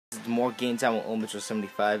more Gametime with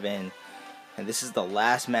omitchell75, and this is the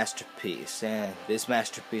last masterpiece. And this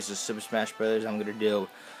masterpiece is Super Smash Brothers. I'm gonna do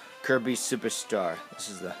Kirby Super Star. This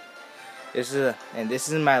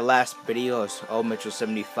is my last video of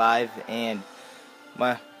omitchell75, and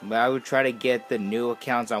I would try to get the new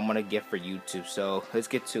accounts I want to get for YouTube. So let's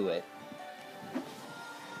get to it.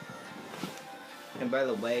 And by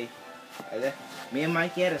the way, me and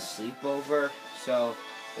Mike had a sleepover, so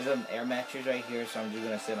there's some air mattress right here, so I'm just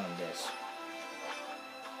gonna sit on this.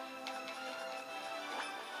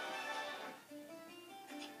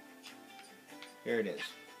 Here it is,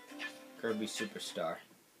 Kirby Super Star.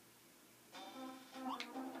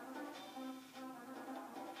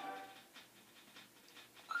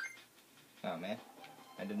 Oh man,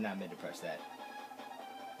 I did not mean to press that.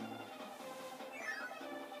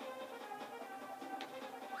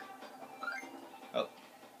 Oh.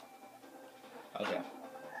 Okay.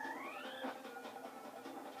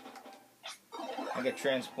 I got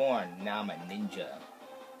transformed. Now I'm a ninja.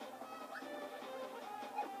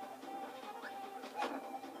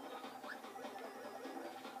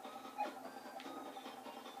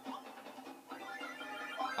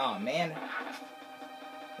 Oh man.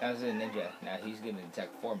 That was a ninja. Now he's gonna attack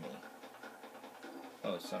for me.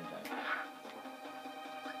 Oh, sometime.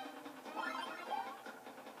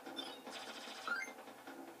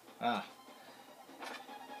 Ah.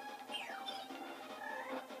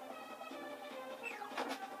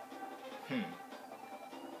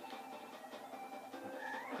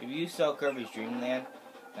 If you saw Kirby's Dreamland,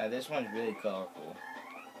 now this one's really colorful.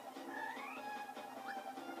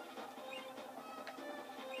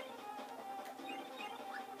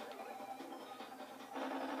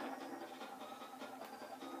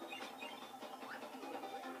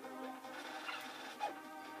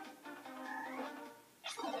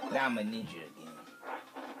 Now I'm a ninja again.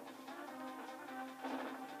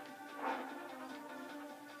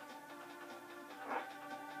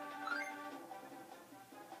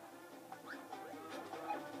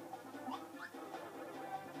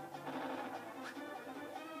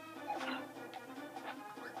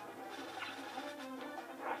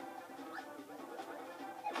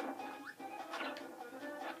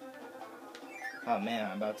 Oh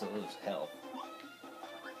man, I'm about to lose health.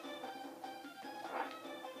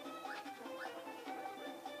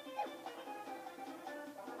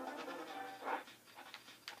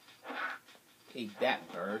 Eat that,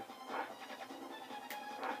 bird.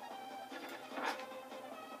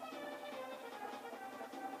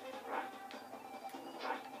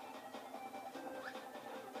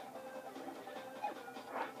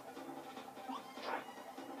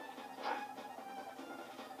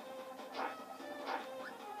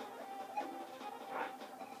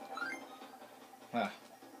 Huh.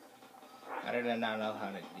 I did not know how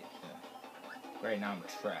to get that. Right now I'm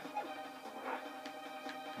trapped.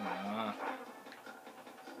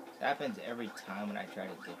 It happens every time when I try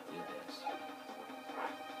to get through this.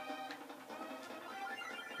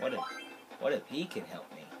 What if he can help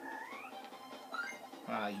me?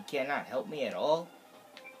 He cannot help me at all?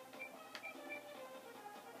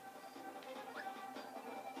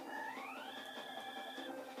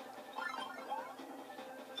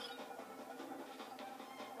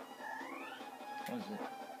 What is it?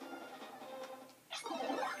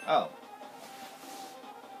 Oh.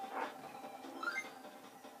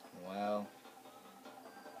 Well.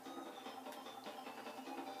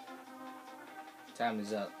 Time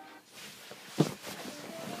is up.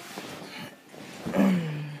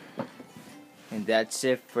 And that's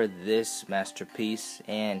it for this masterpiece.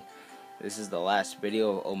 And this is the last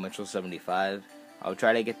video of omitchell75. I'll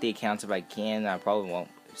try to get the accounts if I can. I probably won't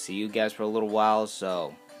see you guys for a little while,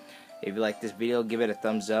 so if you like this video, give it a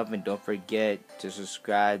thumbs up, and don't forget to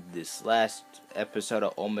subscribe to this last episode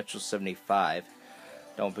of omitchell75.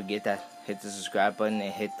 Don't forget to hit the subscribe button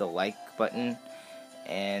and hit the like button,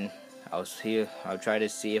 and I'll try to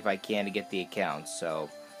see if I can to get the accounts. So,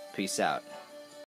 peace out.